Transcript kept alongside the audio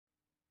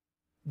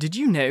Did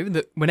you know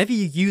that whenever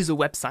you use a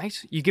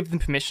website, you give them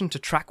permission to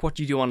track what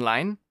you do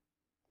online?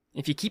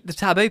 If you keep the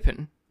tab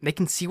open, they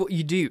can see what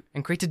you do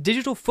and create a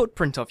digital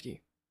footprint of you.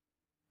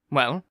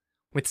 Well,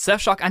 with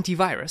Surfshark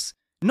Antivirus,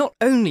 not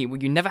only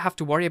will you never have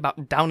to worry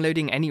about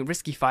downloading any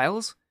risky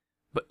files,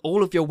 but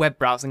all of your web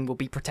browsing will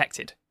be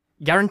protected,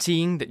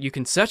 guaranteeing that you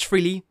can search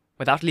freely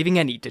without leaving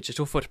any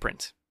digital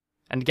footprint,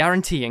 and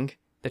guaranteeing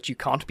that you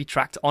can't be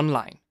tracked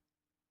online.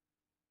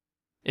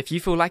 If you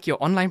feel like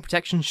your online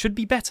protection should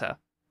be better,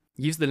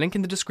 use the link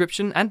in the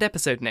description and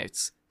episode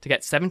notes to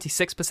get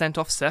 76%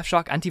 off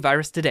Surfshark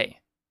Antivirus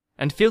today,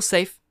 and feel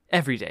safe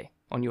every day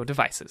on your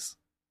devices.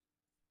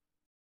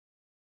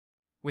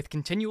 With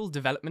continual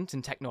development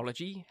in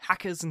technology,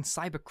 hackers and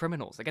cyber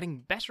criminals are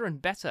getting better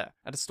and better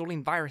at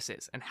installing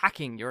viruses and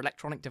hacking your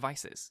electronic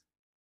devices.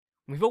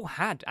 We've all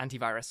had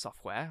antivirus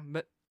software,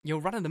 but your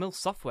run-of-the-mill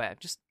software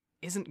just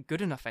isn't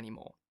good enough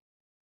anymore.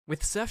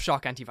 With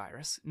Surfshark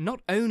Antivirus,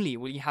 not only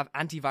will you have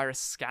antivirus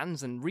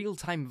scans and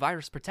real-time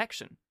virus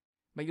protection,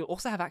 but you'll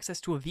also have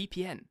access to a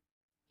VPN.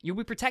 You'll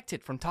be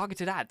protected from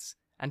targeted ads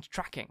and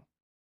tracking.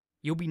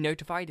 You'll be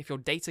notified if your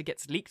data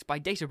gets leaked by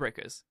data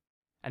brokers.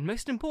 And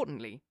most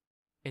importantly,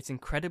 it's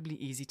incredibly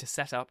easy to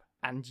set up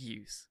and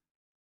use.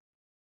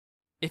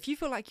 If you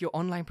feel like your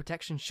online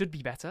protection should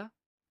be better,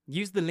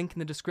 use the link in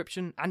the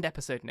description and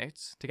episode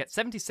notes to get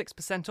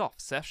 76% off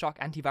Surfshark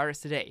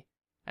Antivirus today,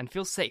 and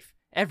feel safe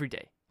every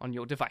day on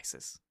your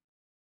devices.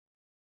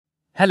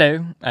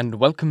 Hello, and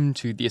welcome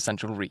to The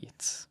Essential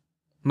Reads.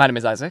 My name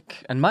is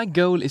Isaac, and my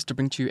goal is to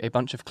bring to you a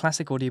bunch of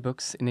classic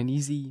audiobooks in an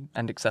easy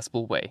and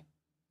accessible way.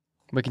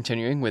 We're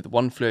continuing with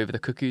One Flew Over the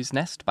Cuckoo's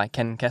Nest by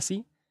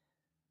Kesey,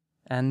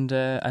 and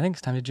I think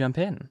it's time to jump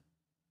in.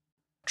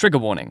 Trigger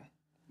warning.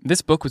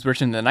 This book was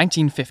written in the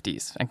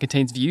 1950s and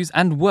contains views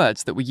and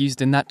words that were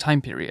used in that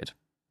time period.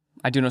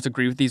 I do not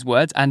agree with these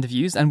words and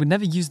views and would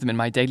never use them in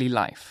my daily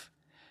life.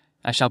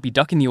 I shall be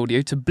ducking the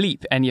audio to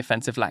bleep any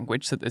offensive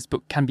language so that this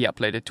book can be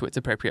uploaded to its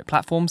appropriate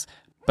platforms,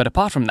 but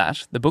apart from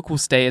that, the book will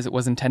stay as it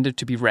was intended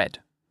to be read.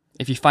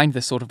 If you find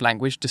this sort of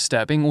language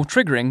disturbing or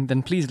triggering,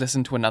 then please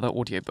listen to another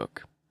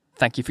audiobook.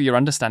 Thank you for your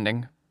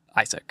understanding,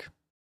 Isaac.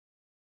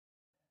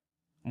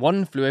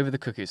 One Flew Over the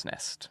Cuckoo's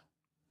Nest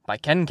by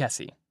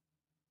Kesey.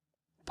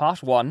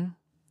 Part 1,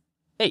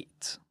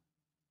 8.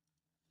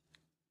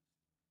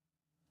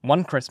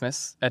 One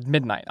Christmas, at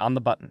midnight on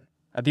the button,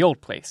 at the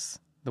old place,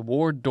 the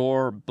ward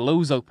door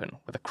blows open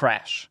with a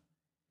crash.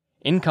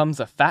 In comes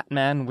a fat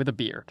man with a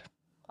beard,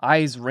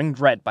 eyes ringed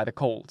red by the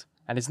cold,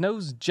 and his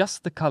nose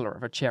just the color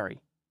of a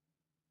cherry.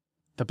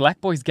 The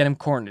black boys get him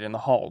cornered in the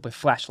hall with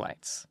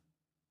flashlights.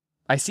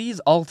 I see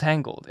he's all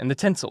tangled in the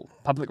tinsel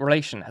public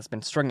relation has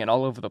been stringing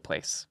all over the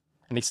place,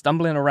 and he's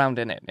stumbling around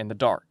in it in the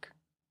dark.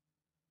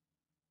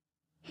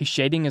 He's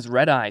shading his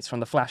red eyes from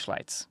the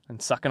flashlights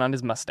and sucking on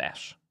his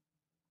mustache.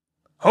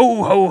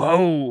 "Ho, ho,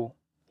 ho,"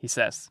 he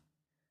says.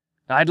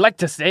 "I'd like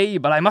to stay,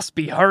 but I must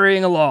be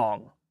hurrying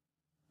along.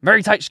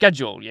 Very tight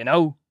schedule, you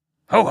know.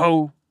 Ho,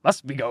 ho,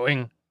 must be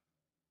going."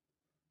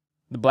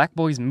 The black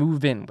boys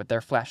move in with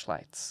their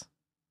flashlights.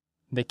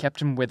 They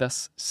kept him with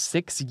us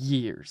 6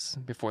 years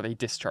before they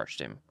discharged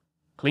him,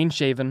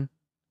 clean-shaven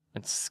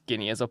and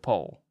skinny as a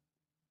pole.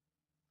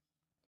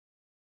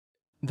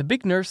 The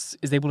big nurse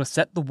is able to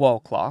set the wall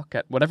clock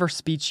at whatever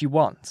speed she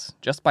wants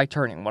just by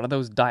turning one of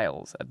those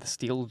dials at the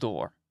steel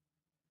door.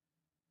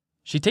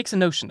 She takes a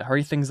notion to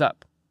hurry things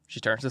up. She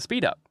turns the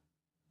speed up,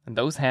 and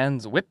those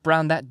hands whip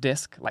round that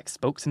disc like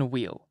spokes in a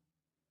wheel.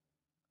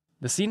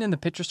 The scene in the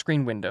picture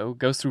screen window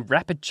goes through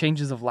rapid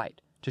changes of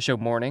light to show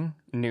morning,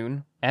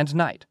 noon, and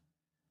night,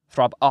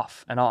 throb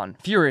off and on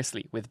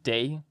furiously with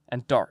day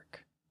and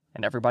dark,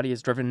 and everybody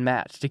is driven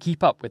mad to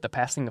keep up with the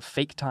passing of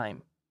fake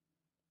time.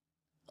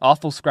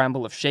 Awful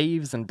scramble of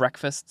shaves and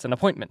breakfasts and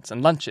appointments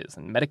and lunches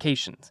and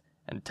medications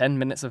and 10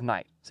 minutes of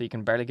night so you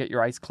can barely get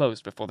your eyes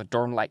closed before the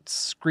dorm light's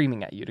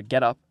screaming at you to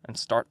get up and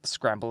start the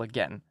scramble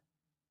again.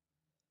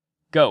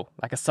 Go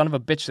like a son of a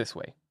bitch this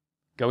way,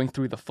 going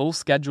through the full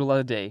schedule of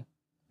a day,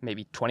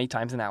 maybe 20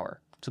 times an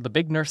hour, till the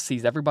big nurse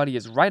sees everybody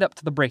is right up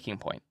to the breaking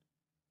point,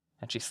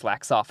 and she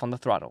slacks off on the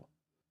throttle,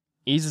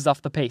 eases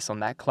off the pace on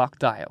that clock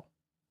dial,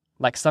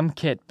 like some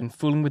kid been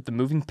fooling with the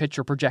moving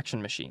picture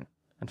projection machine,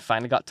 and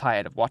finally got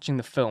tired of watching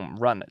the film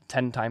run at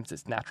 10 times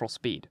its natural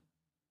speed.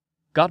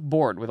 Got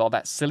bored with all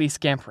that silly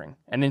scampering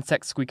and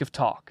insect squeak of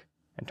talk,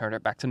 and turned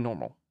it back to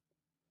normal.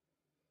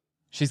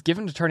 She's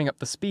given to turning up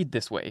the speed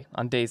this way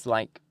on days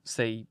like,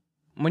 say,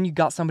 when you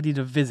got somebody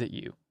to visit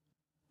you,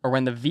 or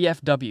when the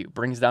VFW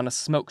brings down a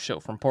smoke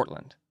show from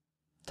Portland.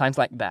 Times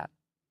like that.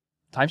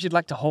 Times you'd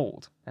like to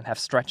hold and have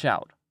stretch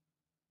out.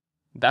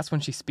 That's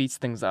when she speeds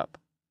things up.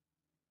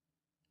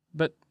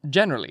 But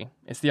generally,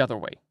 it's the other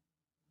way.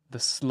 The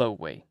slow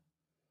way.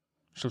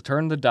 She'll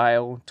turn the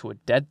dial to a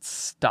dead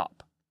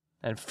stop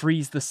and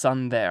freeze the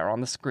sun there on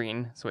the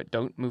screen so it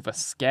don't move a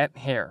scant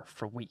hair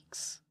for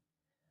weeks.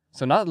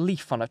 So not a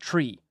leaf on a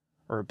tree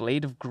or a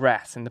blade of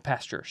grass in the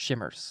pasture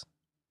shimmers.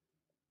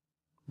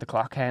 The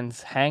clock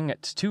hands hang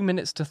at 2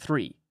 minutes to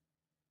 3,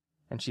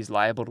 and she's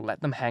liable to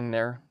let them hang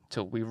there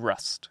till we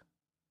rust.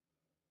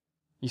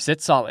 You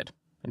sit solid,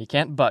 and you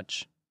can't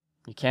budge.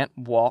 You can't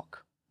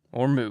walk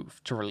or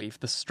move to relieve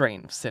the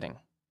strain of sitting.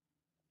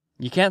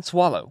 You can't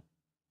swallow,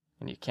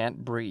 and you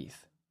can't breathe.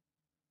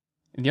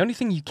 And the only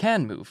thing you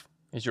can move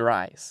is your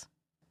eyes,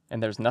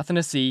 and there's nothing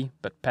to see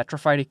but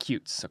petrified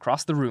acutes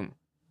across the room,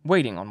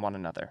 waiting on one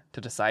another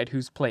to decide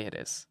whose play it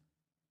is.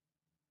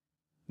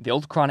 The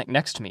old chronic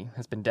next to me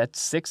has been dead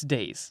 6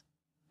 days,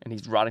 and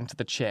he's rotting to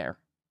the chair.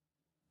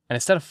 And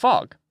instead of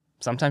fog,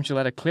 sometimes you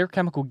let a clear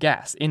chemical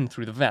gas in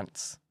through the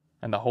vents,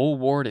 and the whole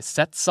ward is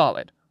set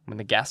solid when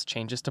the gas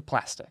changes to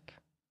plastic.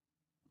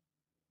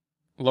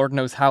 Lord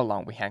knows how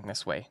long we hang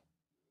this way.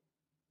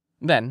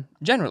 Then,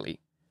 generally,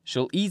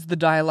 she'll ease the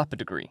dial up a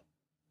degree,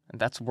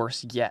 and that's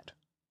worse yet.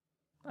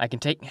 I can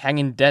take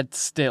hanging dead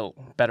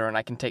still better than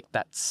I can take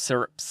that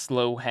syrup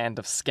slow hand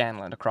of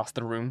Scanlan across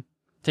the room,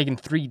 taking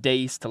 3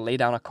 days to lay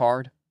down a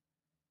card.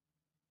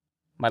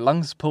 My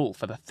lungs pull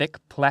for the thick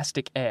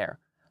plastic air,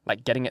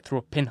 like getting it through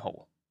a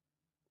pinhole.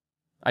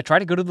 I try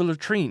to go to the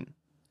latrine,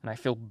 and I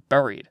feel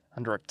buried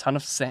under a ton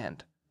of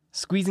sand,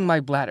 squeezing my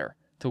bladder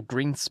till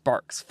green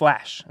sparks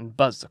flash and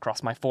buzz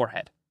across my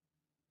forehead.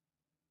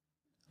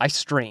 I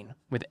strain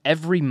with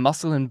every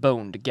muscle and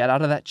bone to get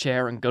out of that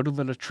chair and go to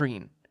the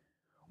latrine.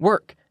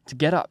 Work to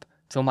get up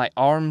till my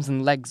arms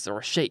and legs are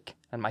ashake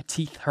and my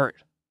teeth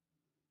hurt.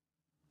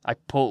 I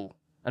pull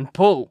and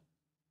pull,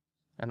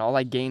 and all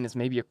I gain is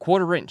maybe a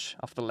 1/4 inch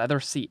off the leather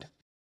seat.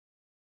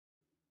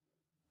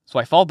 So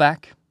I fall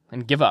back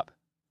and give up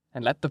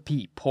and let the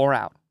pee pour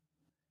out,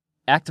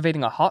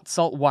 activating a hot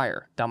salt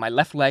wire down my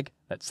left leg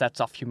that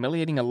sets off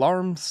humiliating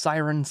alarm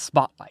siren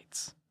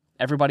spotlights.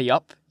 Everybody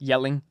up,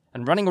 yelling,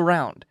 and running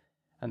around,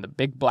 and the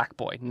big black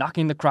boy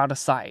knocking the crowd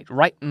aside,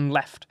 right and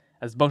left,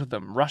 as both of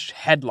them rush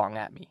headlong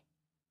at me,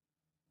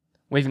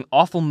 waving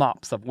awful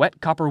mops of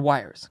wet copper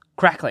wires,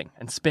 crackling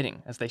and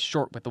spinning as they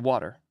short with the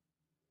water.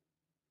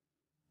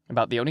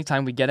 About the only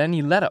time we get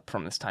any let up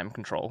from this time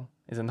control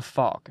is in the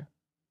fog.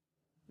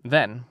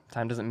 Then,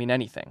 time doesn't mean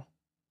anything.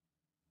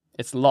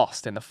 It's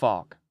lost in the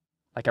fog,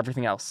 like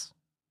everything else.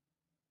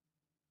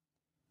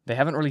 They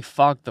haven't really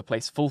fogged the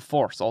place full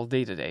force all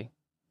day today,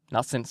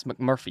 not since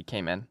McMurphy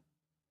came in.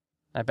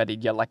 I bet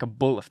he'd yell like a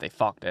bull if they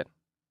fogged it.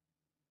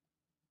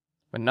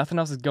 When nothing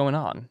else is going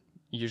on,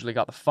 you usually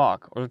got the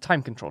fog or the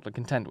time control to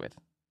contend with.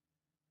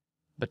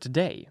 But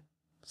today,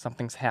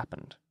 something's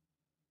happened.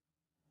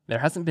 There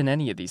hasn't been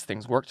any of these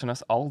things worked on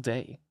us all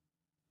day,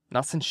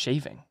 not since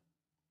shaving.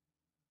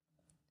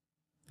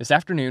 This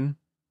afternoon,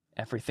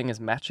 everything is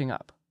matching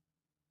up.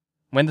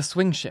 When the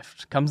swing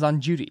shift comes on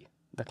duty,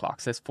 the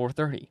clock says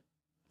 4:30,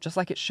 just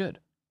like it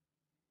should.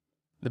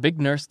 The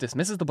big nurse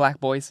dismisses the black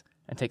boys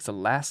and takes a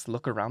last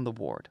look around the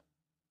ward.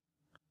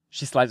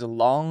 She slides a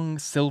long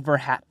silver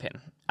hat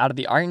pin out of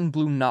the iron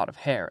blue knot of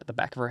hair at the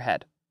back of her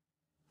head,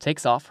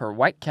 takes off her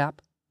white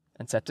cap,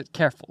 and sets it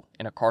careful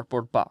in a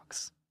cardboard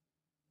box.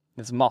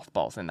 There's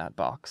mothballs in that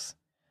box,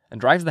 and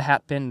drives the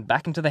hat pin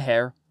back into the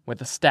hair with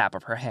the stab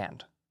of her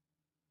hand.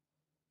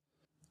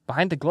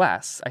 Behind the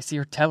glass, I see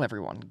her tell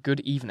everyone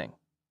good evening.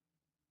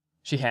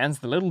 She hands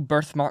the little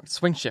birthmarked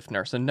swing shift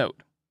nurse a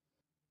note.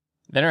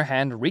 Then her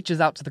hand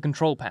reaches out to the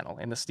control panel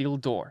in the steel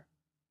door,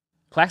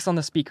 clacks on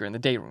the speaker in the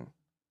day room.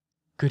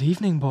 "Good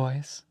evening,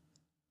 boys.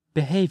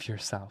 Behave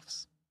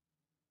yourselves."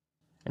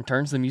 And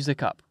turns the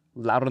music up,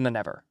 louder than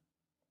ever.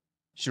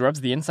 She rubs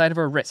the inside of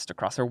her wrist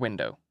across her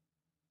window.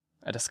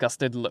 A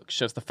disgusted look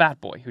shows the fat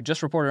boy who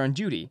just reported on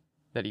duty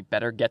that he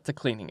better get to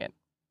cleaning it,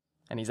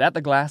 and he's at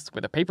the glass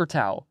with a paper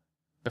towel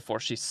before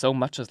she so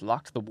much as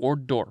locked the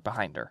ward door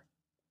behind her.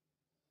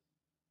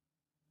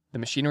 The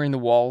machinery in the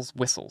walls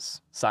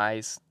whistles,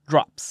 sighs,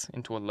 drops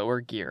into a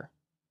lower gear.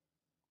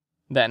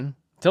 Then,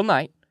 till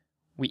night,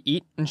 we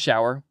eat and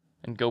shower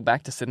and go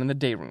back to sit in the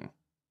day room.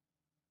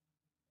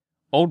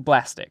 Old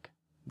Blastic,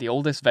 the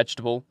oldest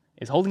vegetable,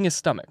 is holding his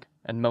stomach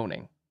and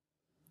moaning.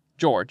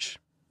 George,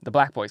 the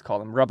black boys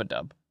call him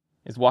Rub-a-Dub,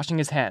 is washing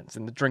his hands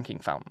in the drinking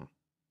fountain.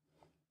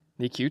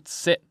 The acutes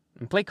sit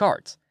and play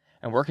cards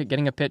and work at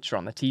getting a picture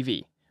on the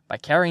TV by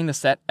carrying the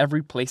set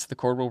every place the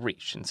cord will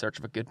reach in search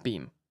of a good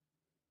beam.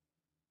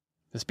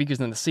 The speakers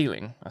in the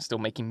ceiling are still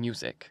making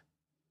music.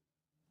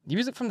 The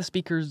music from the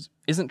speakers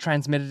isn't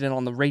transmitted in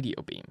on the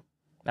radio beam.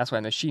 That's why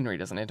the machinery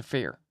doesn't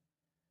interfere.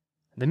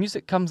 The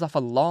music comes off a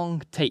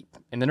long tape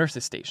in the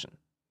nurse's station.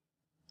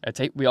 A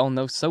tape we all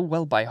know so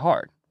well by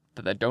heart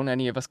that there don't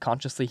any of us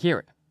consciously hear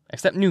it,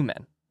 except new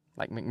men,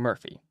 like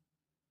McMurphy.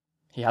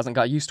 He hasn't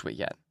got used to it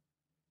yet.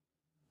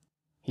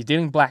 He's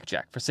dealing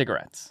blackjack for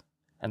cigarettes,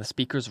 and the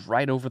speaker's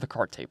right over the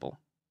card table.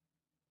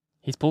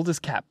 He's pulled his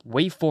cap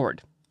way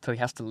forward till he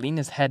has to lean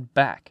his head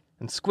back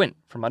and squint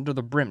from under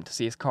the brim to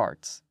see his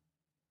cards.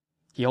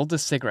 He holds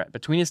his cigarette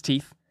between his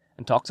teeth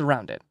and talks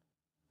around it,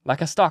 like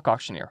a stock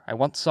auctioneer I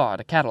once saw at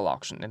a cattle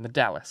auction in the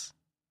Dalles.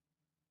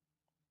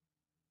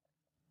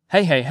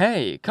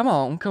 Hey, come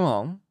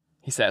on,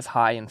 he says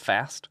high and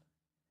fast.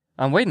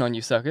 I'm waiting on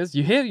you suckers.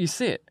 You hear, you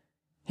sit.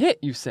 Hit,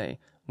 you say.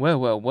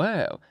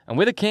 Well, and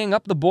with the king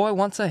up the boy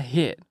wants a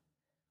hit.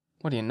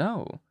 What do you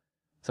know?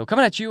 So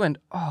coming at you and,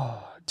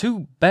 oh,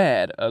 too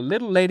bad, a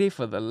little lady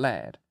for the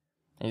lad.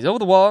 and he's over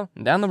the wall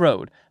and down the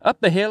road, up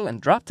the hill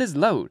and dropped his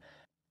load.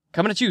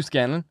 Coming at you,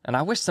 Scanlon, and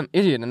I wish some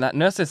idiot in that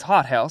nurse's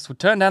hothouse would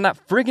turn down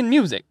that friggin'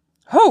 music.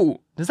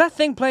 Ho! Does that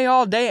thing play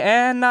all day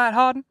and night,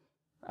 Harding?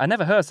 I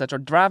never heard such a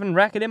driving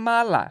racket in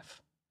my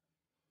life.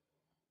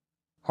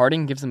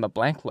 Harding gives him a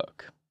blank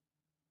look.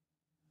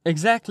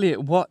 Exactly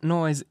what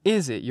noise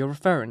is it you're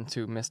referring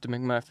to, Mr.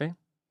 McMurphy?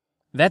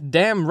 That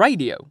damn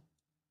radio.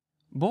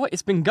 Boy,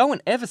 it's been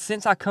going ever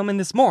since I come in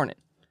this morning.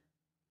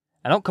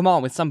 And don't come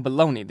on with some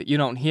baloney that you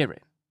don't hear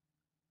it.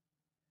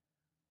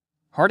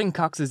 Harding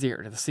cocks his ear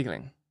to the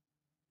ceiling.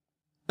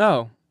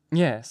 Oh,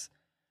 yes.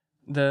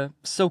 The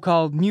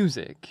so-called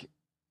music.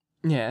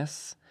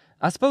 Yes,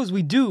 I suppose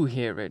we do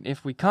hear it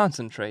if we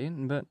concentrate,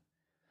 but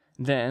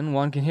then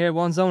one can hear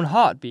one's own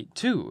heartbeat,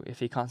 too, if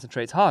he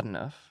concentrates hard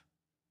enough.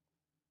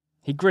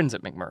 He grins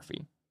at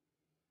McMurphy.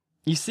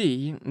 You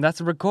see, that's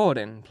a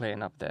recording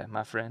playing up there,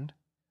 my friend.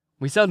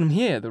 We seldom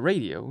hear the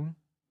radio.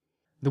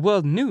 The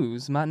world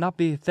news might not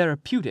be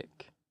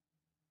therapeutic.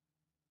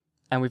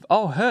 And we've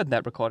all heard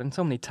that recording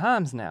so many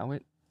times now,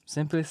 it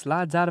simply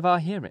slides out of our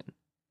hearing.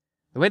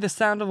 The way the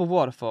sound of a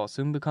waterfall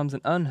soon becomes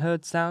an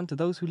unheard sound to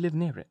those who live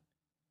near it.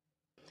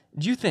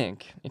 Do you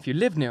think, if you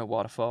lived near a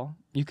waterfall,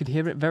 you could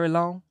hear it very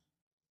long?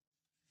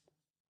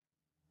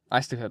 I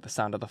still hear the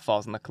sound of the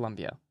falls in the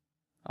Columbia.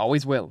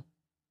 Always will.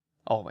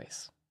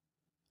 Always.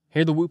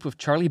 Hear the whoop of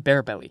Charlie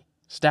Bearbelly,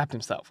 stabbed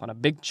himself on a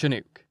big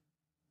Chinook.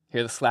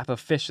 Hear the slap of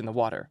fish in the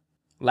water,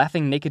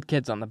 laughing naked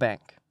kids on the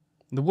bank,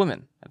 the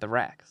women at the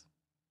racks.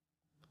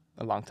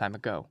 A long time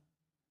ago.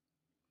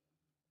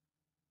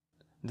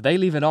 Do they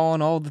leave it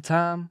on all the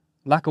time,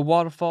 like a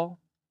waterfall?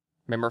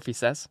 McMurphy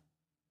says.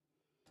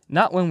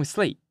 Not when we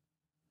sleep,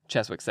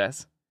 Cheswick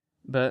says,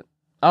 but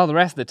all the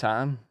rest of the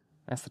time,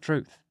 that's the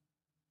truth.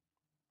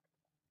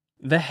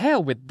 The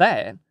hell with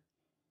that.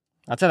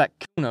 I'll tell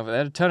that coon over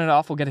there to turn it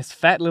off or get his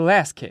fat little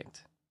ass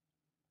kicked.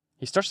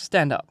 He starts to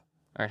stand up,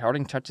 and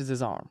Harding touches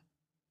his arm.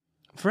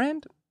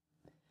 Friend,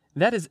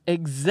 that is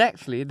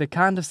exactly the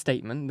kind of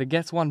statement that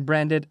gets one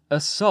branded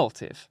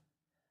assaultive.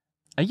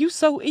 Are you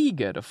so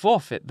eager to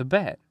forfeit the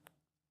bet?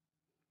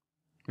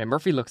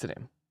 McMurphy looks at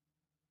him.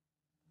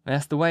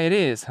 That's the way it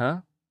is,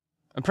 huh?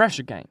 A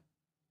pressure game.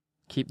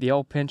 Keep the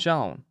old pinch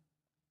on.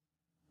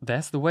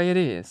 That's the way it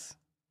is.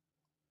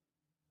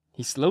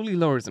 He slowly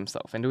lowers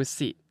himself into his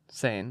seat,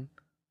 saying,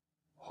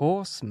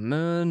 Horse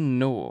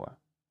manure.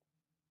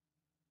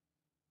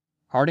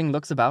 Harding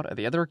looks about at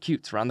the other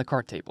acutes around the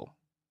card table.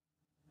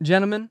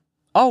 Gentlemen,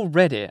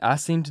 already I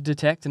seem to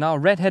detect in our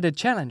red-headed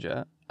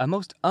challenger a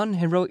most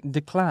unheroic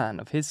decline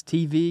of his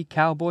TV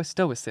cowboy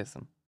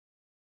stoicism.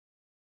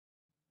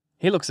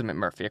 He looks at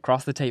McMurphy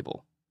across the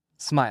table,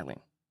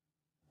 smiling.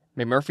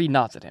 McMurphy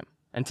nods at him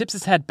and tips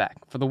his head back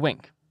for the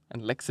wink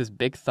and licks his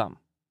big thumb.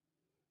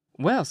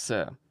 Well,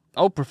 sir,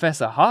 old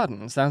Professor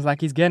Harding sounds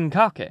like he's getting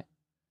cocky.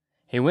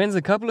 He wins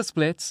a couple of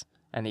splits,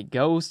 and he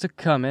goes to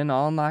coming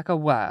on like a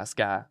wise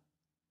guy.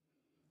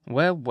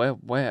 Well, well,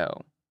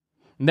 well.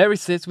 There he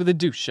sits with a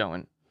deuce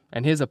showing,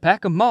 and here's a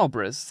pack of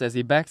Marlboros as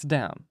he backs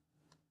down.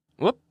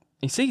 Whoop,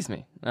 he sees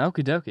me.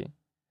 Okie dokie.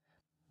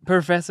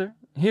 Professor,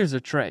 here's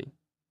a tray.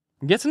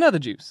 Gets another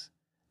juice.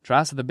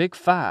 Tries for the big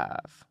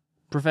 5.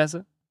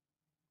 Professor.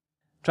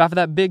 Try for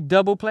that big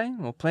double play,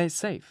 or play it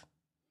safe.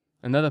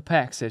 Another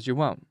pack says you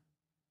won't.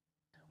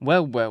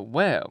 Well, well,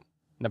 well.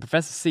 The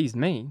professor sees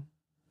me.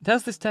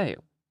 Tells this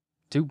tale.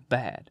 Too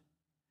bad.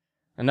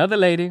 Another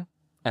lady,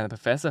 and the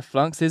professor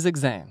flunks his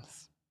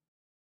exams.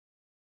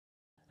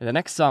 The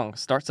next song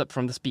starts up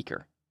from the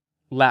speaker,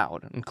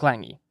 loud and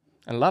clangy,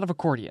 and a lot of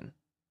accordion.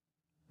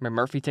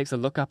 McMurphy takes a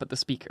look up at the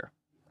speaker,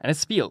 and his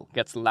spiel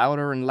gets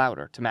louder and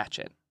louder to match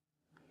it.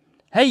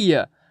 Hey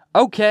ya!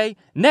 Okay,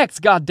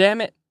 next,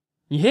 goddammit!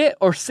 You hit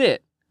or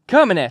sit?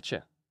 Coming at ya!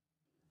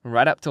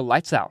 Right up till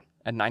lights out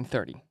at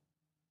 9:30.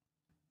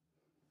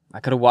 I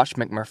could have watched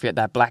McMurphy at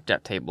that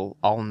blackjack table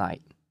all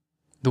night.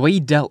 The way he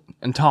dealt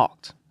and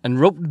talked and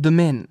roped them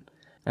in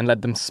and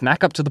led them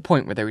smack up to the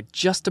point where they were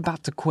just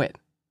about to quit,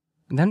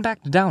 and then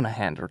backed down a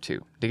hand or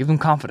two to give them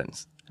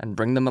confidence and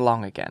bring them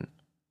along again.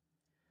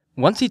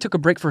 Once he took a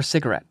break for a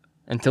cigarette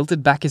and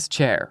tilted back his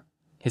chair,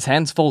 his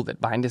hands folded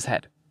behind his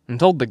head, and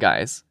told the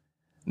guys,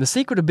 the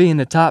secret of being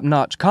a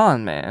top-notch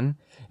con man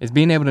is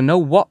being able to know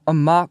what a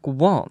mark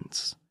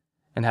wants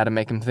and how to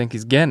make him think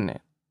he's getting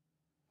it.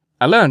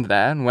 I learned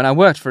that when I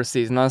worked for a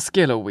season on a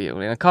skiller wheel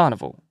in a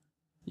carnival.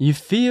 You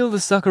feel the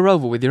sucker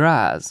over with your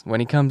eyes when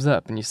he comes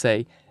up and you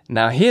say,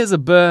 now here's a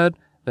bird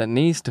that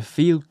needs to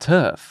feel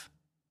tough.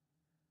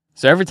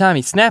 So every time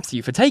he snaps at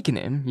you for taking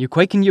him, you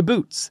quake in your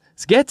boots,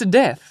 scared to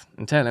death,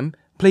 and tell him,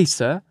 please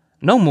sir,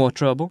 no more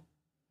trouble.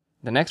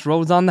 The next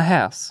roll's on the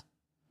house,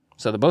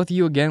 so the both of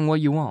you are getting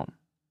what you want.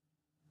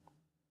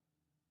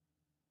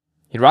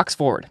 He rocks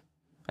forward,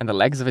 and the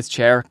legs of his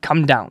chair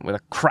come down with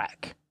a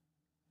crack.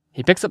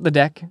 He picks up the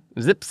deck,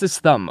 zips his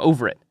thumb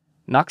over it,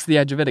 knocks the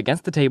edge of it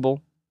against the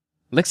table,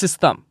 licks his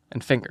thumb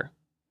and finger.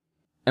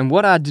 And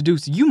what I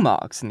deduce you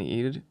marks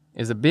need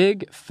is a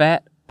big,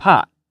 fat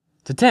pot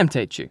to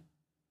temptate you.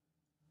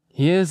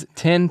 Here's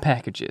 10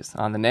 packages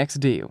on the next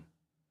deal.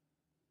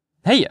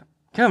 Hey,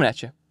 Coming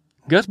at you.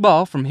 Good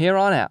ball from here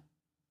on out.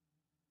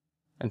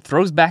 And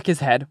throws back his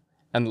head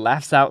and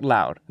laughs out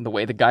loud the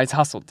way the guys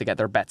hustled to get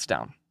their bets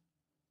down.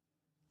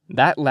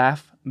 That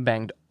laugh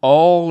banged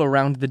all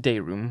around the day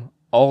room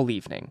all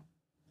evening,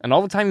 and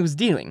all the time he was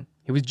dealing,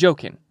 he was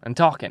joking and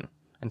talking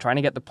and trying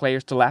to get the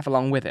players to laugh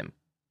along with him.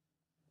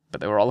 But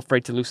they were all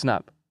afraid to loosen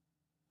up.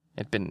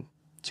 It'd been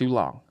too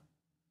long.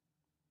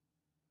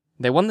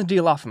 They won the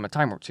deal off him a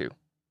time or two,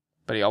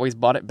 but he always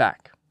bought it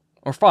back,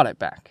 or fought it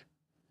back,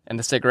 and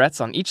the cigarettes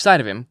on each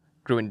side of him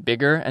grew in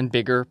bigger and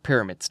bigger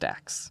pyramid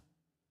stacks.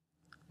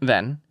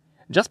 Then,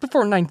 just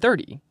before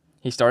 9:30,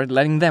 he started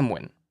letting them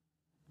win.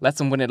 Lets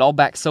them win it all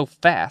back so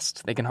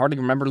fast they can hardly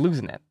remember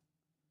losing it.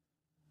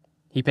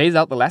 He pays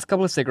out the last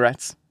couple of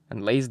cigarettes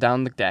and lays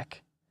down the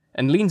deck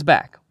and leans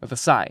back with a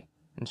sigh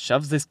and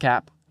shoves his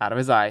cap out of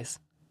his eyes,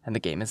 and the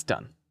game is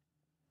done.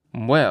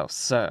 Well,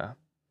 sir,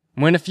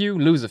 win a few,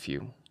 lose a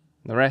few.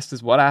 The rest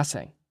is what I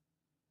say.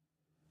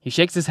 He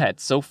shakes his head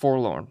so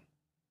forlorn.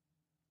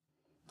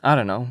 I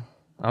don't know.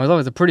 I was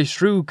always a pretty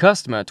shrewd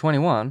customer at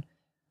 21,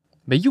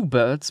 but you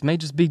birds may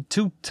just be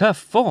too tough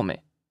for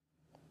me.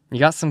 You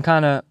got some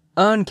kind of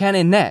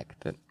uncanny neck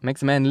that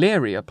makes a man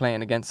leery of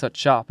playing against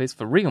such sharpies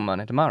for real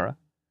money tomorrow.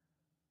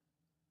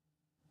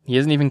 He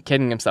isn't even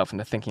kidding himself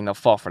into thinking they'll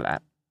fall for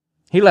that.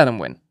 He let him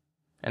win,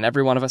 and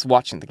every one of us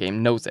watching the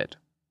game knows it.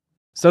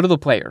 So do the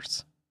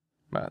players.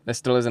 But there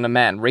still isn't a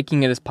man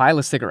raking at his pile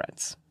of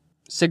cigarettes.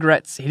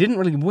 Cigarettes he didn't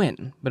really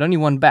win, but only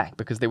won back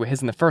because they were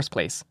his in the first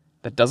place,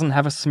 that doesn't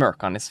have a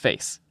smirk on his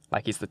face,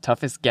 like he's the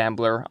toughest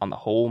gambler on the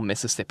whole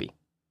Mississippi.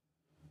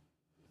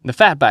 The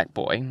fatback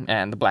boy,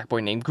 and the black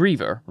boy named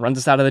Griever, runs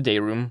us out of the day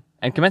room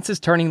and commences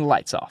turning the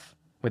lights off,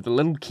 with the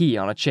little key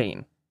on a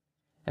chain.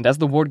 And as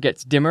the ward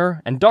gets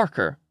dimmer and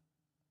darker,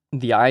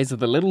 the eyes of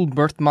the little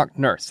birthmarked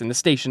nurse in the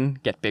station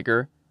get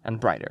bigger and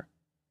brighter.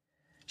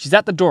 She's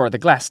at the door of the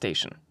glass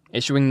station,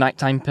 issuing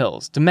nighttime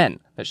pills to men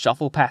that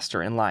shuffle past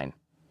her in line.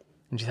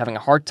 And she's having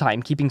a hard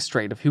time keeping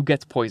straight of who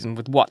gets poisoned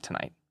with what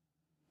tonight.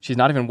 She's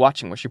not even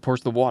watching where she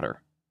pours the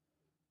water.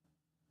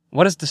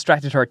 What has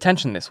distracted her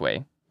attention this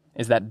way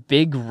is that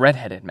big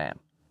red-headed man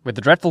with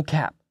the dreadful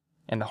cap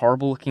and the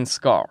horrible-looking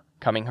scar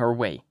coming her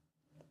way.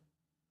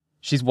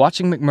 She's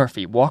watching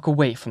McMurphy walk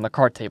away from the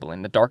card table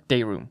in the dark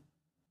day room,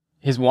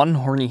 his one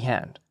horny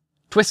hand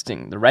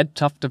twisting the red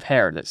tuft of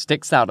hair that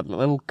sticks out of the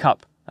little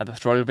cup at the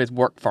throat of his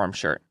work farm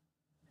shirt.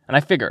 And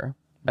I figure,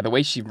 by the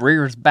way she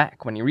rears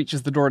back when he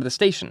reaches the door of the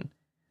station,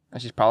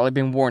 that she's probably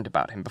been warned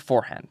about him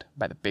beforehand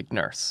by the big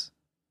nurse.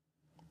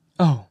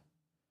 Oh,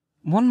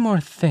 one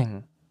more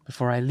thing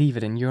before I leave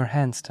it in your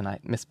hands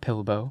tonight, Miss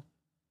Pilbow.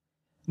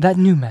 That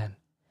new man,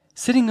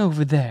 sitting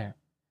over there,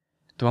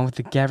 the one with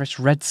the garish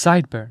red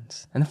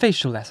sideburns and the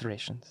facial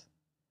lacerations.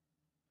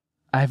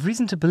 I have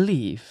reason to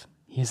believe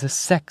he is a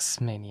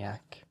sex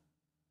maniac.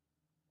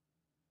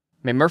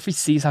 McMurphy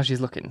sees how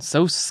she's looking,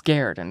 so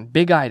scared and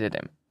big-eyed at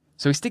him,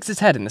 so he sticks his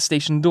head in the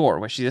station door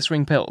where she's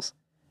issuing pills,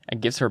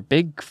 and gives her a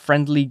big,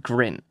 friendly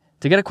grin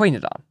to get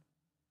acquainted on.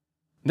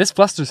 This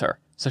flusters her,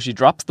 so she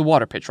drops the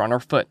water pitcher on her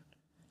foot.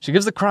 She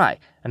gives a cry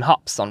and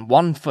hops on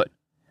one foot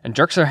and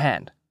jerks her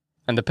hand,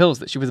 and the pills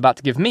that she was about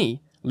to give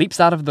me leaps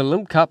out of the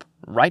little cup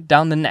right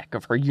down the neck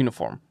of her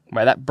uniform,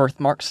 where that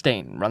birthmark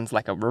stain runs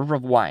like a river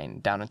of wine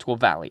down into a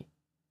valley.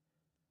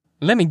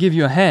 Let me give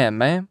you a hand,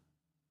 ma'am.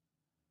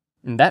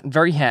 And that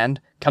very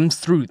hand comes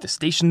through the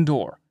station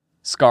door,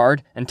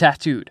 scarred and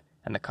tattooed,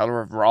 and the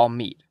color of raw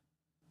meat.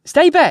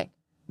 Stay back!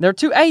 There are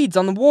 2 aides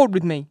on the ward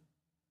with me.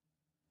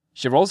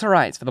 She rolls her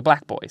eyes for the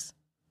black boys,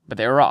 but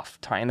they are off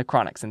tying the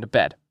chronics into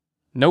bed,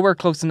 nowhere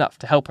close enough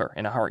to help her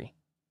in a hurry.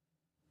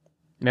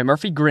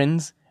 McMurphy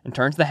grins and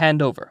turns the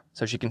hand over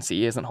so she can see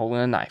he isn't holding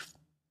a knife.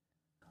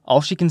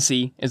 All she can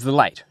see is the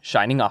light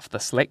shining off the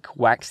slick,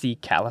 waxy,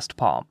 calloused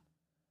palm.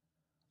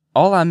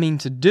 All I mean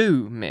to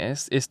do,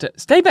 miss, is to—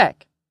 Stay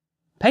back!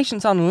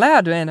 Patience on the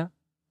ladder, Anna.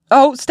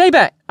 Oh, stay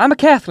back! I'm a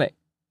Catholic!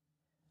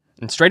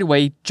 And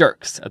straightaway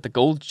jerks at the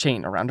gold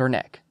chain around her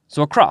neck,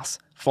 so a cross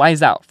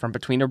flies out from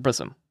between her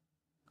bosom,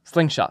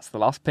 slingshots the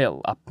lost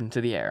pill up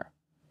into the air.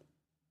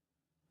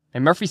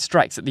 And Murphy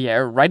strikes at the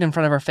air right in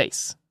front of her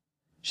face.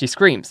 She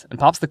screams and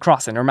pops the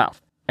cross in her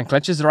mouth and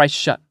clenches her eyes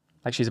shut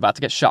like she's about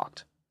to get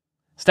shocked.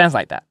 Stands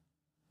like that,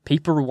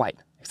 paper white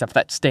except for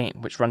that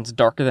stain which runs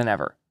darker than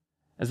ever,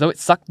 as though it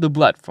sucked the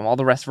blood from all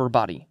the rest of her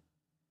body.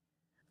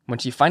 When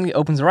she finally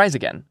opens her eyes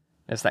again,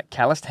 there's that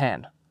calloused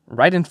hand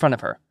right in front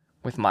of her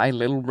with my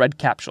little red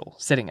capsule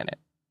sitting in it.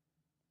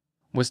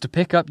 Was to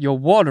pick up your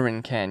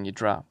watering can you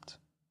dropped.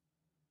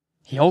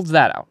 He holds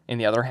that out in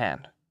the other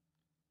hand.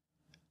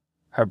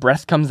 Her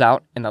breath comes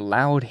out in a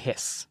loud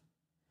hiss.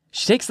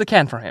 She takes the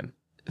can from him.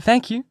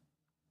 Thank you.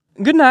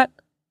 Good night.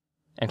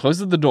 And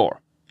closes the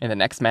door in the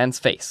next man's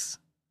face.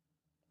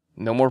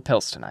 No more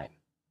pills tonight.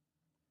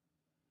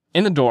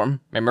 In the dorm,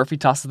 McMurphy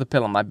tosses the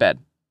pill on my bed.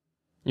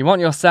 You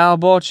want your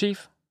sour,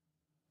 Chief?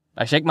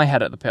 I shake my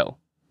head at the pill,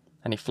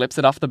 and he flips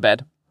it off the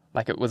bed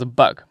like it was a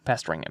bug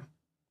pestering him.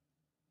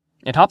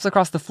 It hops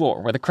across the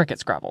floor where the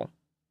crickets scrabble.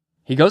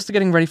 He goes to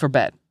getting ready for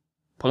bed,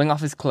 pulling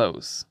off his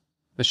clothes,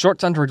 The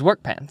shorts under his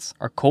work pants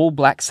are coal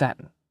black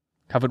satin,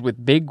 covered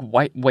with big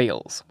white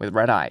whales with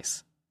red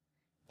eyes.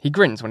 He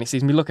grins when he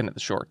sees me looking at the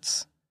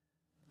shorts.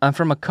 I'm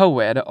from a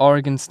co-ed at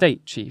Oregon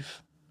State,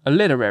 Chief. A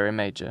literary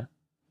major.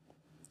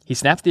 He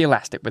snapped the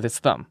elastic with his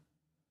thumb.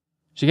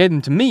 She gave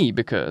them to me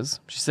because,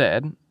 she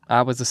said,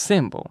 I was a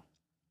symbol.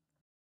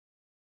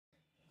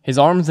 His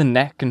arms and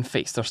neck and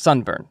face are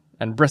sunburned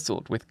and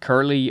bristled with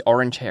curly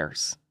orange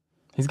hairs.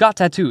 He's got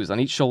tattoos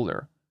on each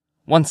shoulder.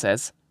 One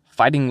says,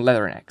 Fighting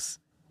Leathernecks,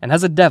 and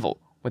has a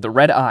devil with a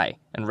red eye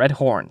and red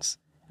horns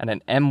and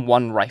an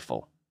M1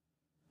 rifle.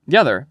 The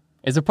other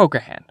is a poker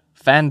hand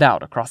fanned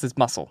out across his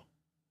muscle.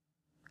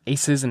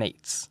 Aces and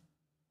eights.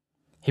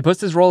 He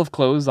puts his roll of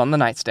clothes on the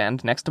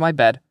nightstand next to my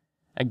bed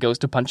and goes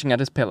to punching at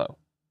his pillow.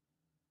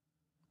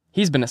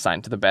 He's been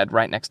assigned to the bed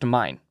right next to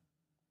mine.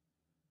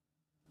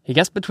 He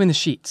gets between the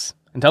sheets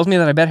and tells me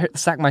that I better hit the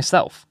sack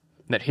myself,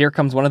 that here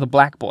comes one of the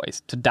black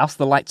boys to douse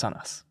the lights on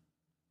us.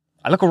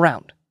 I look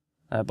around,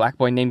 and a black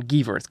boy named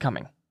Geever is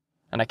coming,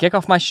 and I kick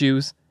off my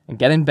shoes and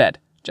get in bed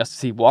just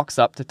as he walks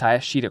up to tie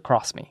a sheet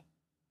across me.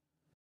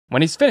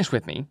 When he's finished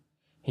with me,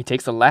 he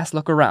takes a last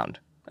look around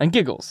and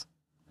giggles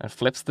and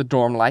flips the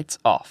dorm lights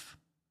off.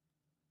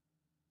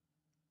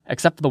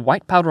 Except for the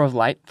white powder of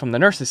light from the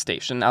nurse's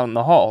station out in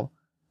the hall,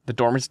 the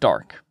dorm is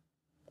dark.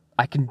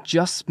 I can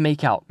just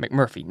make out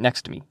McMurphy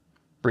next to me,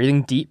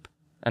 breathing deep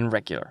and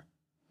regular.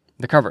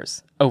 The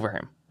covers over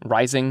him,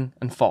 rising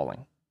and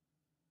falling.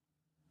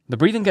 The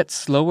breathing gets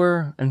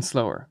slower and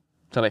slower,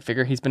 till I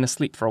figure he's been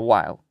asleep for a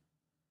while.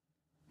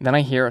 Then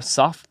I hear a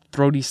soft,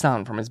 throaty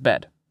sound from his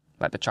bed,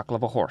 like the chuckle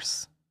of a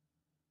horse.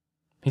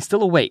 He's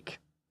still awake,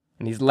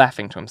 and he's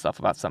laughing to himself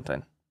about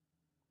something.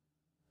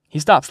 He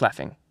stops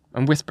laughing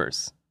and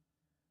whispers,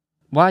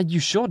 Why, you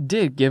sure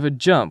did give a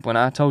jump when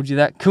I told you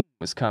that coon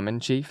was coming,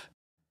 Chief.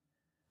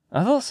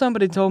 I thought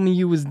somebody told me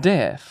you was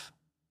deaf.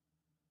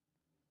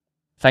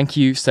 Thank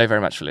you so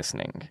very much for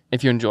listening.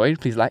 If you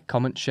enjoyed, please like,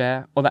 comment,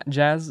 share, all that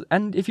jazz.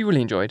 And if you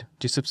really enjoyed,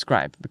 do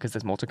subscribe, because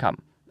there's more to come.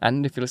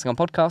 And if you're listening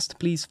on podcast,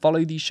 please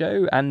follow the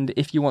show. And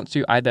if you want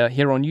to either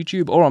hear on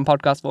YouTube or on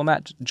podcast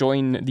format,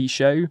 join the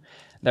show.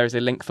 There is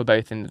a link for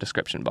both in the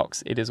description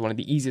box. It is one of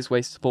the easiest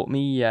ways to support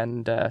me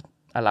and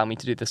allow me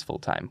to do this full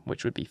time,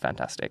 which would be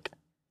fantastic.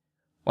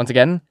 Once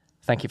again,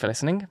 thank you for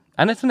listening.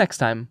 And until next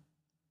time,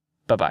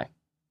 bye-bye.